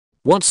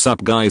What's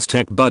up guys,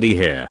 Tech Buddy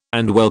here,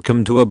 and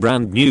welcome to a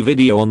brand new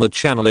video on the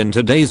channel. In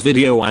today's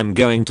video I'm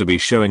going to be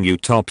showing you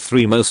top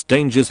 3 most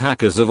dangerous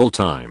hackers of all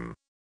time.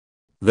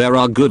 There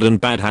are good and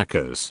bad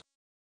hackers.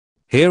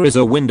 Here is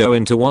a window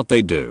into what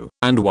they do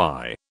and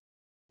why.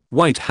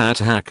 White hat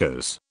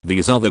hackers.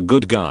 These are the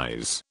good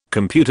guys,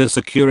 computer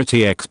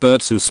security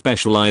experts who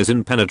specialize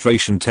in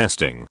penetration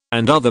testing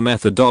and other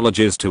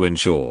methodologies to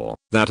ensure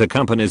that a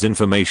company's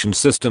information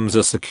systems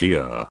are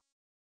secure.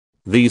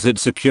 These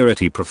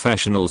security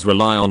professionals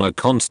rely on a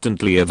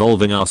constantly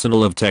evolving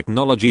arsenal of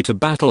technology to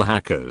battle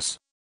hackers.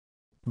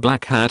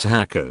 Black hat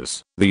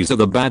hackers. These are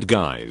the bad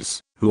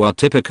guys, who are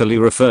typically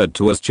referred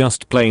to as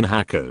just plain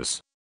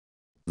hackers.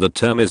 The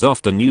term is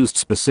often used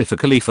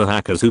specifically for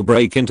hackers who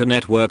break into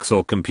networks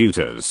or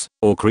computers,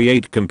 or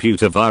create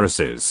computer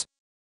viruses.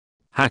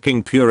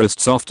 Hacking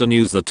purists often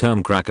use the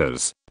term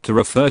crackers to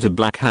refer to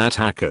black hat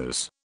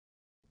hackers.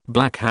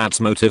 Black hat's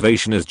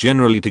motivation is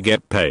generally to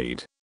get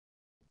paid.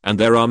 And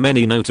there are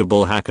many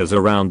notable hackers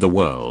around the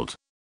world.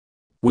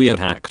 We at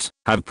Hacked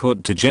have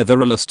put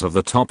together a list of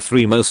the top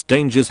 3 most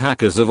dangerous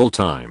hackers of all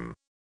time.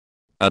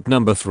 At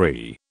number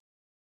 3.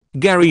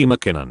 Gary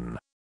McKinnon.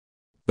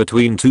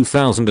 Between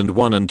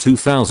 2001 and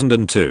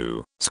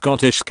 2002,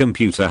 Scottish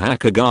computer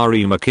hacker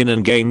Gary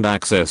McKinnon gained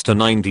access to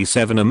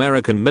 97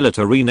 American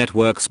military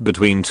networks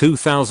between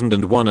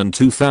 2001 and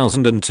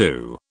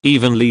 2002,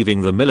 even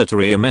leaving the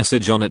military a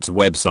message on its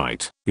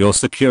website: "Your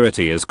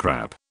security is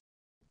crap."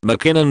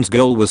 McKinnon's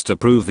goal was to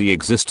prove the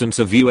existence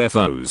of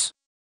UFOs.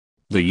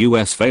 The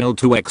US failed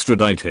to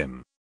extradite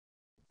him.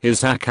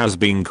 His hack has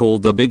been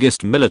called the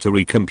biggest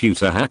military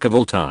computer hack of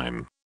all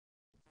time.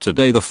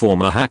 Today the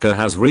former hacker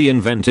has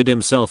reinvented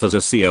himself as a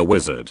SEO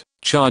wizard,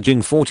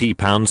 charging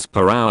 £40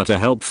 per hour to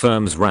help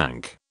firms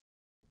rank.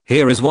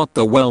 Here is what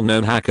the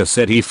well-known hacker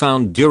said he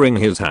found during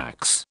his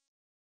hacks.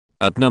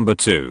 At number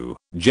 2,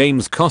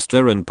 James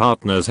Kosta and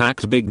partners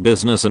hacked big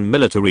business and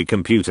military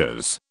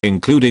computers,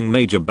 including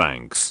major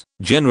banks,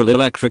 General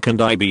Electric and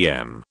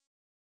IBM.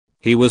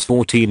 He was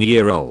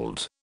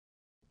 14-year-old.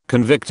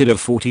 Convicted of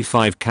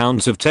 45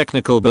 counts of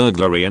technical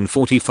burglary and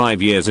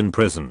 45 years in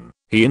prison,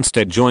 he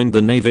instead joined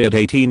the Navy at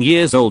 18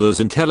 years old as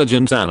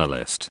intelligence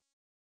analyst.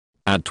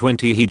 At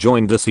 20 he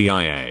joined the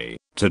CIA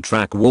to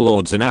track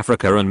warlords in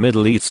Africa and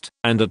Middle East,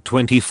 and at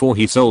 24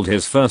 he sold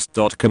his first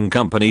 .com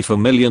company for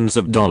millions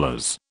of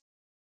dollars.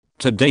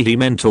 Today he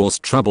mentors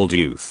troubled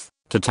youth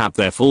to tap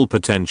their full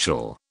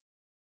potential.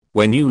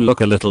 When you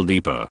look a little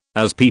deeper,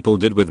 as people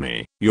did with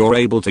me, you're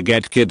able to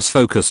get kids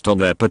focused on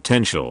their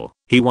potential,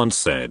 he once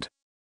said.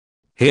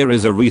 Here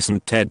is a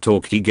recent TED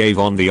talk he gave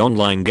on the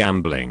online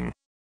gambling.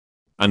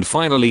 And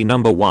finally,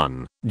 number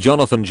 1,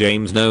 Jonathan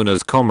James. Known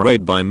as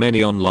Comrade by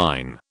many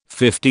online,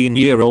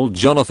 15-year-old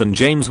Jonathan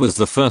James was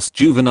the first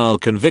juvenile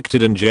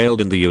convicted and jailed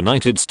in the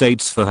United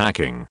States for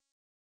hacking.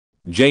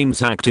 James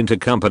hacked into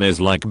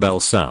companies like Bell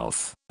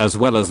South, as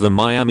well as the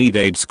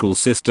Miami-Dade school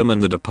system and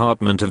the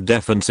Department of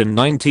Defense in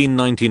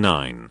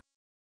 1999.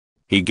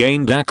 He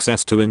gained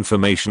access to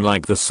information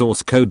like the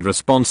source code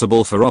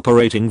responsible for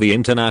operating the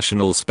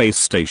International Space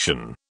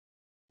Station.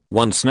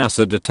 Once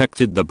NASA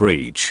detected the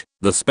breach,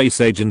 the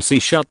space agency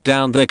shut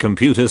down their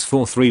computers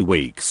for 3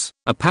 weeks,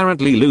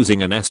 apparently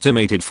losing an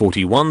estimated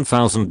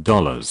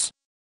 $41,000.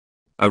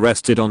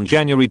 Arrested on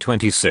January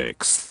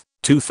 26,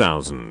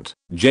 2000,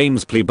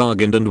 James plea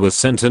bargained and was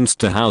sentenced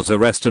to house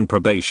arrest and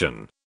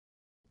probation.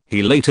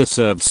 He later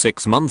served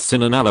 6 months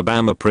in an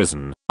Alabama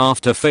prison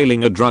after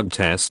failing a drug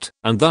test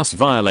and thus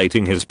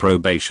violating his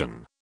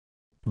probation.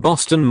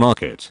 Boston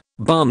Market,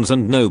 Barnes &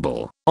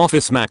 Noble,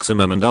 Office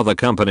Maximum and other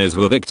companies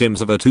were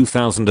victims of a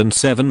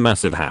 2007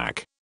 massive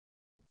hack.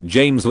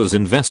 James was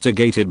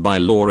investigated by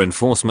law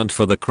enforcement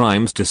for the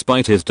crimes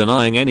despite his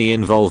denying any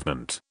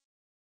involvement.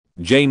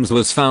 James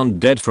was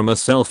found dead from a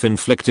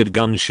self-inflicted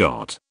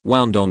gunshot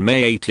wound on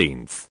May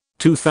 18,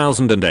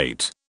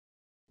 2008.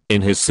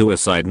 In his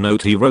suicide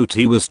note he wrote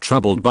he was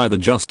troubled by the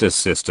justice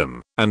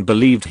system and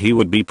believed he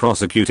would be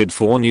prosecuted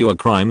for newer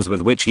crimes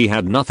with which he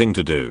had nothing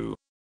to do.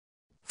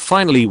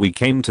 Finally, we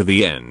came to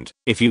the end.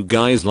 If you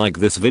guys like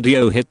this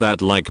video, hit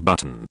that like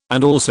button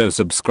and also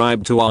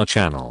subscribe to our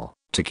channel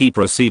to keep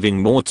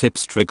receiving more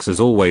tips, tricks. As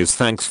always,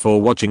 thanks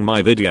for watching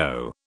my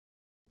video.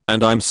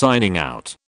 And I'm signing out.